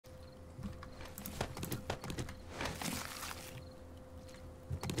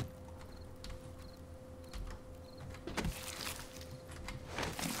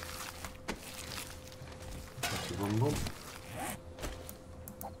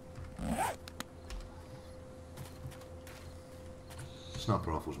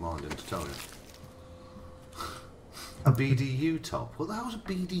Sniper rifle's mine, didn't tell you. A BDU top? What the hell's a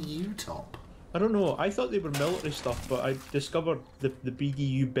BDU top? I don't know. I thought they were military stuff, but I discovered the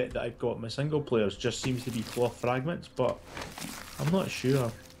BDU bit that I've got in my single players just seems to be cloth fragments, but I'm not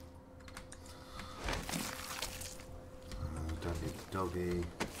sure. Don't need the doggy.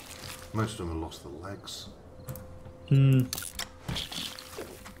 Most of them have lost their legs. Hmm.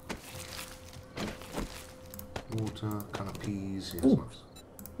 Water, can of peas. Yes, Oh. nice.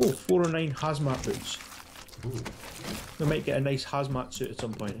 Oh, 409 hazmat boots. Ooh. We might get a nice hazmat suit at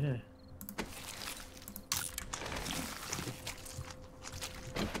some point, yeah.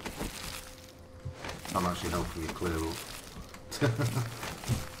 I'm actually helping you clear up.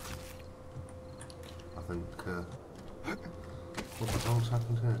 I think. What the hell's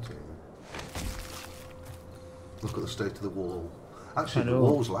happened here, Tim? Look at the state of the wall. Actually, the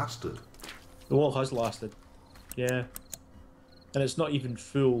wall's lasted. The wall has lasted. Yeah. And it's not even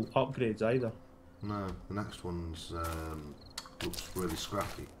full upgrades either. No, the next one's looks really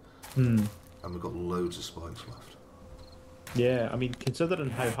scrappy. Hmm. And we've got loads of spikes left. Yeah, I mean, considering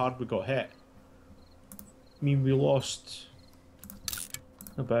how hard we got hit, I mean, we lost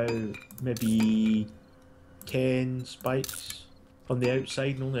about maybe 10 spikes on the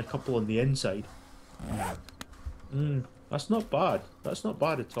outside and only a couple on the inside. That's not bad. That's not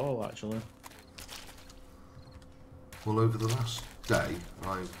bad at all, actually. Well, over the last day,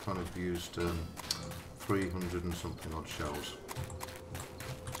 I've kind of used 300 and something odd shells.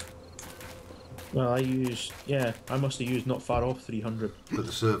 Well, I must have used not far off 300. But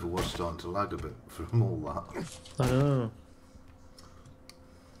the server was starting to lag a bit from all that. I know.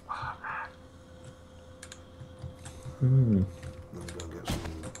 Let me go and get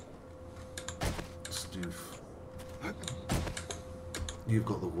some stoof. You've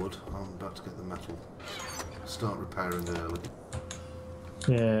got the wood, I'm about to get the metal. Start repairing early.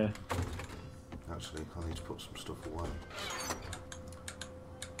 Yeah. Actually, I need to put some stuff away.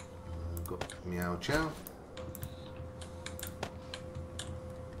 Got meow chow.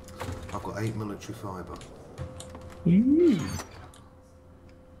 I've got 8 military fibre. I can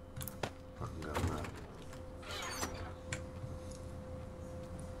go there.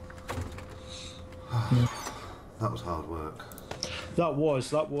 That was hard work. That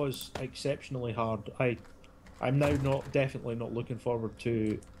was exceptionally hard. I'm now definitely not looking forward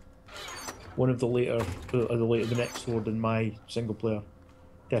to one of the next sword in my single player.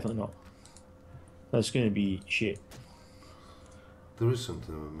 Definitely not. That's going to be shit. There is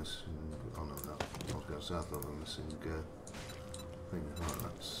something we're missing. Oh no, no. I was going to say I thought we're missing thing. Right,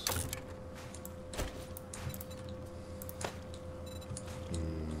 that's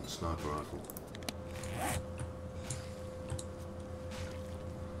sniper rifle.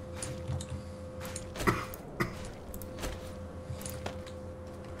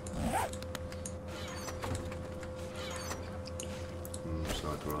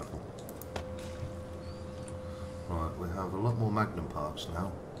 Sniper rifle. Right, we have a lot more Magnum parts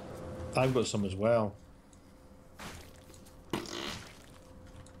now. I've got some as well.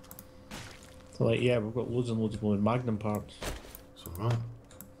 So like, yeah, we've got loads and loads more Magnum parts. It's alright.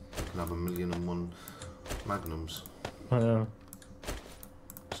 You can have 1,000,001 Magnums. I know.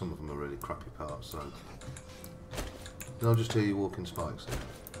 Some of them are really crappy parts, so... Did I just hear you walking spikes there?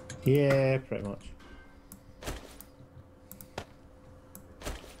 Yeah, pretty much.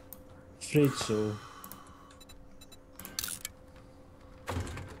 Afraid so.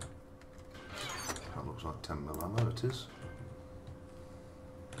 That looks like 10mm ammo, it is.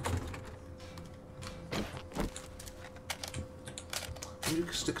 You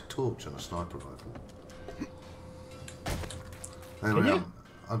can stick a torch on a sniper rifle. Anyway,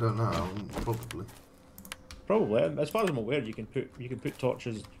 I don't know, probably. Probably. As far as I'm aware, you can put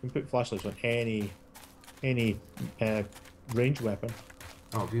torches, you can put flashlights on any ranged weapon.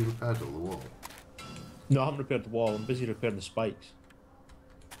 Oh, have you repaired all the wall? No, I haven't repaired the wall. I'm busy repairing the spikes.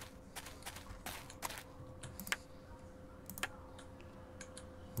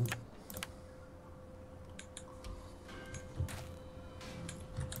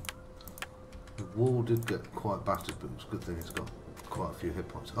 The wall did get quite battered, but it's a good thing it's got quite a few hit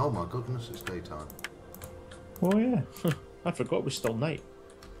points. Oh my goodness, it's daytime. Oh yeah, I forgot it was still night.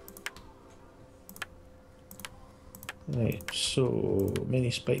 Right, so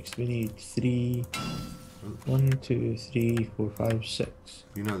many spikes do we need? 3. 1, 2, 3, 4, 5, 6.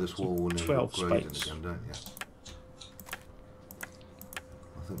 You know this wall will need 12 upgrading spikes. again, don't you?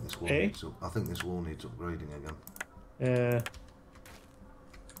 I think this wall needs upgrading again.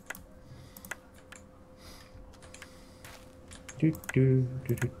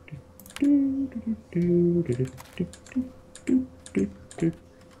 Do, do,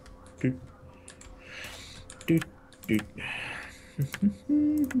 do, do, do.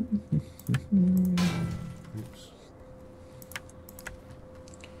 Oops.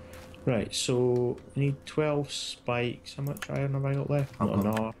 Right, so we need 12 spikes. How much iron have I got left? Not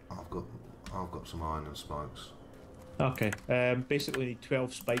enough. I've got some iron and spikes. Okay. Basically, need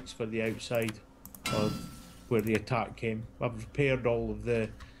 12 spikes for the outside of where the attack came. I've repaired all of the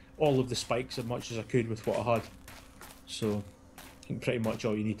spikes as much as I could with what I had. So I think pretty much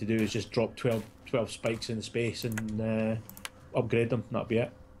all you need to do is just drop 12 spikes in the space and upgrade them. That'll be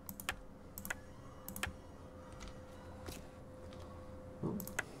it. Oh.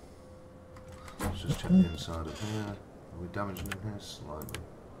 Let's just check the inside of here. Are we damaging in here slightly?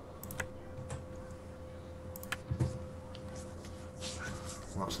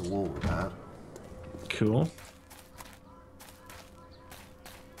 Well, that's the wall we had. Cool.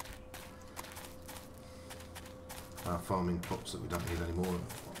 Our farming plots that we don't need any more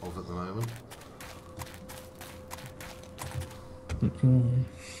of at the moment.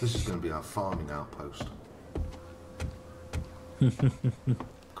 This is going to be our farming outpost.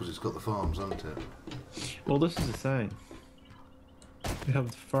 Because it's got the farms, hasn't it? Well, this is the thing. We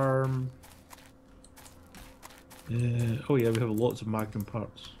have the farm. Oh yeah, we have lots of Magnum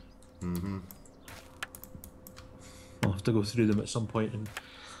parts. Mm-hmm. I'll have to go through them at some point and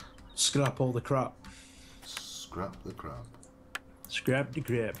scrap all the crap. Scrap the crap. Scrap the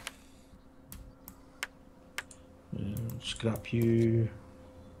crap. Scrap you.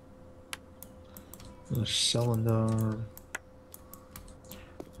 Another cylinder.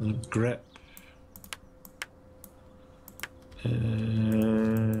 Another grip. I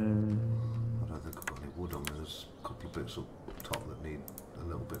don't think I've got any wood on there. There's a couple of bits up top that need a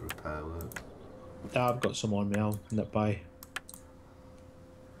little bit of repair work. I've got some on me, I'll nip by.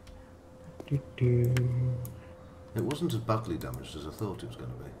 It wasn't as badly damaged as I thought it was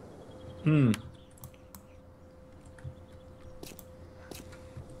going to be. Hmm.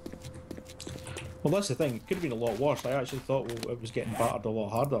 Well, that's the thing. It could have been a lot worse. I actually thought it was getting battered a lot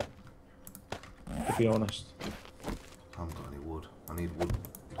harder, to be honest. I haven't got any wood. I need wood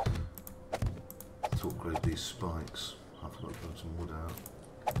to upgrade these spikes. I forgot to put some wood out.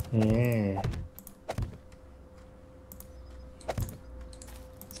 Yeah.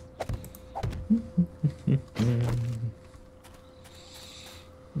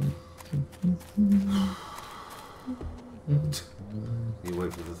 You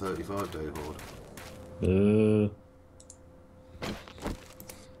wait for the 35-day horde.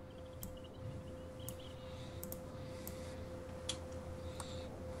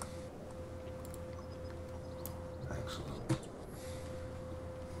 Excellent.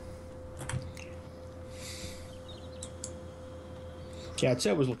 Yeah, I'd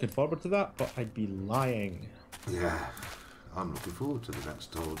say I was looking forward to that, but I'd be lying. Yeah, I'm looking forward to the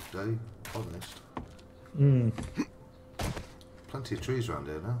next horde day, honest. Hmm. Plenty of trees around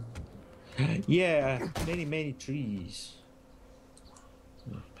here now. Yeah, many trees.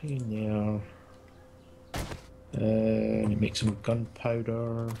 Put in there. Make some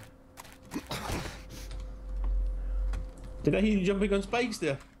gunpowder. Did I hear you jumping on spikes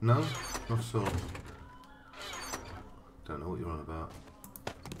there? No, not so. Don't know what you're on about.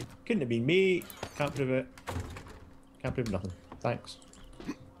 Couldn't have been me. Can't prove it. Can't prove nothing. Thanks.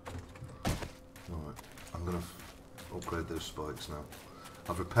 Alright, I'm going to upgrade those spikes now.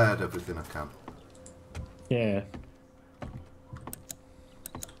 I've repaired everything I can. Yeah.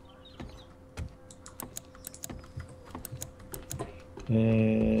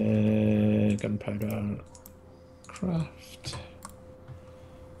 Gunpowder. Craft.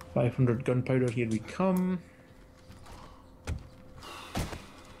 500 gunpowder, here we come.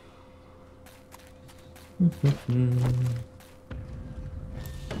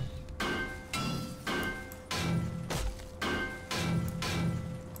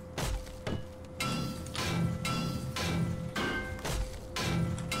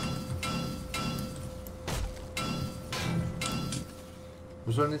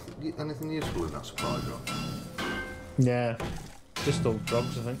 Was there anything useful in that supply drop? Yeah. Just all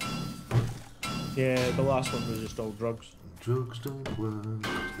drugs, I think. Yeah, the last one was just all drugs. Drugs don't work,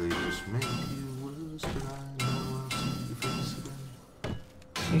 they just make you worse, but I know I'll see your face again.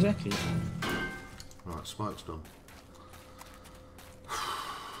 Exactly. Right, spike's done.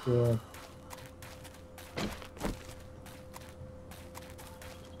 Yeah.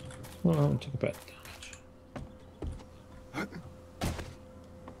 Well, I'll take a bit of damage.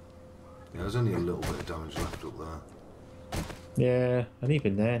 Yeah, there's only a little bit of damage left up there. Yeah, and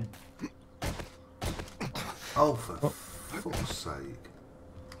even then. Oh, for fuck's sake.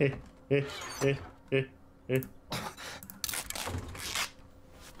 Eh, eh, eh, eh, eh.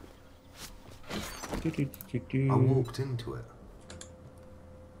 I walked into it.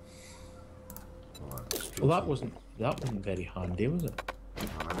 Right, Well, that wasn't very handy, was it?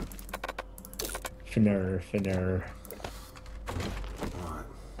 Right. Finner. Right.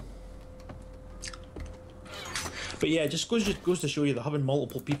 But yeah, it just goes to show you that having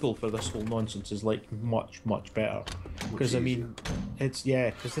multiple people for this whole nonsense is like much better. Because I mean, because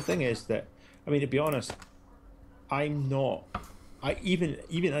the thing is that, I mean, to be honest, I'm not. I even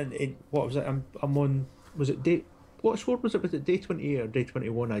in what was it? I'm on. Was it day? What sword was it? Was it day 20 or day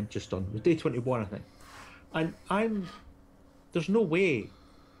 21? I'd just done. It was day 21, I think. And there's no way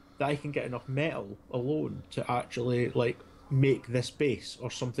that I can get enough metal alone to actually like make this base or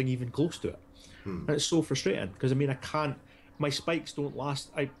something even close to it. And it's so frustrating because I mean I can't. My spikes don't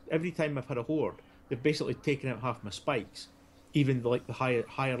last. Every time I've had a horde, they've basically taken out half my spikes, even like the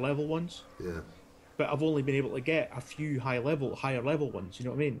higher level ones. Yeah. But I've only been able to get a few higher level ones. You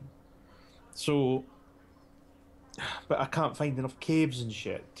know what I mean? So, but I can't find enough caves and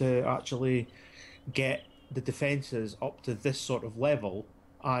shit to actually get the defenses up to this sort of level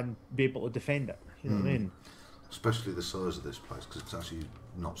and be able to defend it. You know what I mean? Especially the size of this place, because it's actually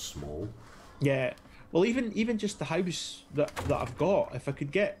not small. Yeah. Well, even just the house that I've got, if I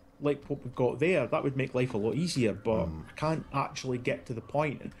could get like what we've got there, that would make life a lot easier. But I can't actually get to the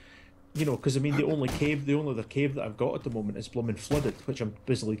point, you know, because I mean the only other cave that I've got at the moment is blooming flooded, which I'm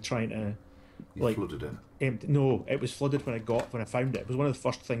busily trying to. You flooded it? Empty. No, it was flooded when I found it. It was one of the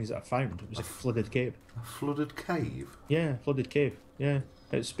first things that I found. It was a flooded cave. A flooded cave? Yeah, flooded cave. Yeah.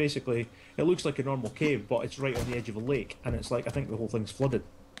 It's basically, it looks like a normal cave, but it's right on the edge of a lake, and it's like, I think the whole thing's flooded.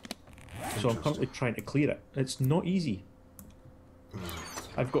 So I'm currently trying to clear it. It's not easy.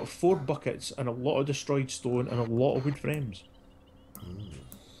 I've got 4 buckets and a lot of destroyed stone and a lot of wood frames.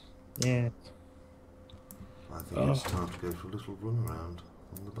 Yeah. I think it's time to go for a little run around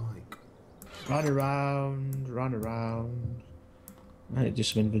on the bike. Run around. Might do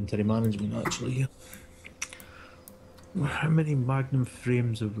some inventory management actually. How many magnum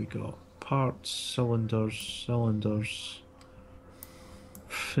frames have we got? Parts, cylinders.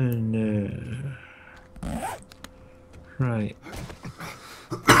 Right.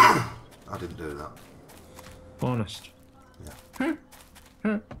 I didn't do that. Honest.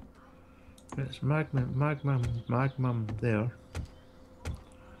 Yeah. It's magnum there.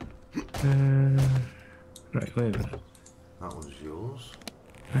 Right, wait a minute. That one's yours.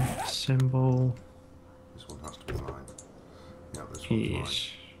 Right, symbol. This one has to be mine. Yeah, this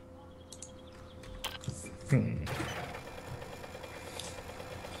one's mine.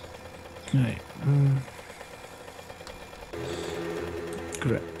 Right.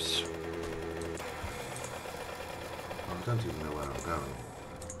 Grips. I don't even know where I'm going.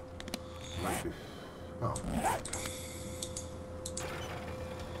 Maybe. Oh.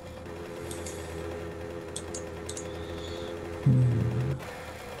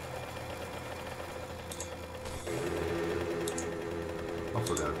 Off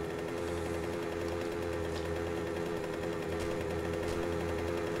we go.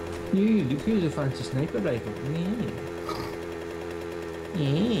 You could use a fancy sniper rifle.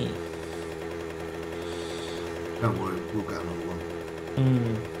 Yeah. Don't worry, we'll get another one.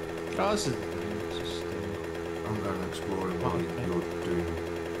 Oh, this is the thing. It's just, I'm going exploring while you're doing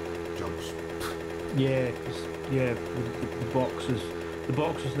jobs. yeah, the box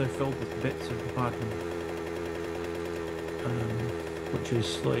is now filled with bits of the Magnum, which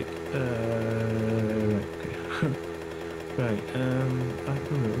is like okay. Right. I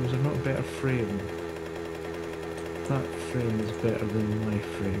don't know. Was there not a better frame? That frame is better than my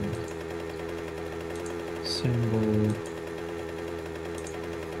frame. Symbol.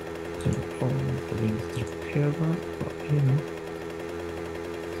 Don't probably need to repair that, but you know.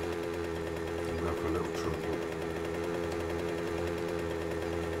 I'm going for a little trundle.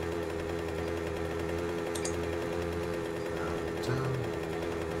 And down.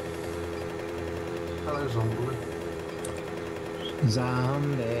 Hello, zombie.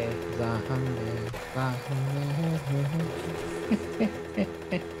 Zombie.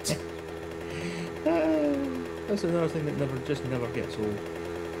 That's another thing that never gets old.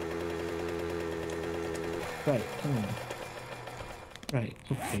 Right, come on. Right,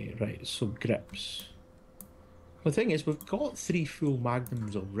 okay, right, so grips. The thing is, we've got 3 full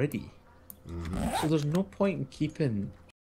magnums already. So there's no point in keeping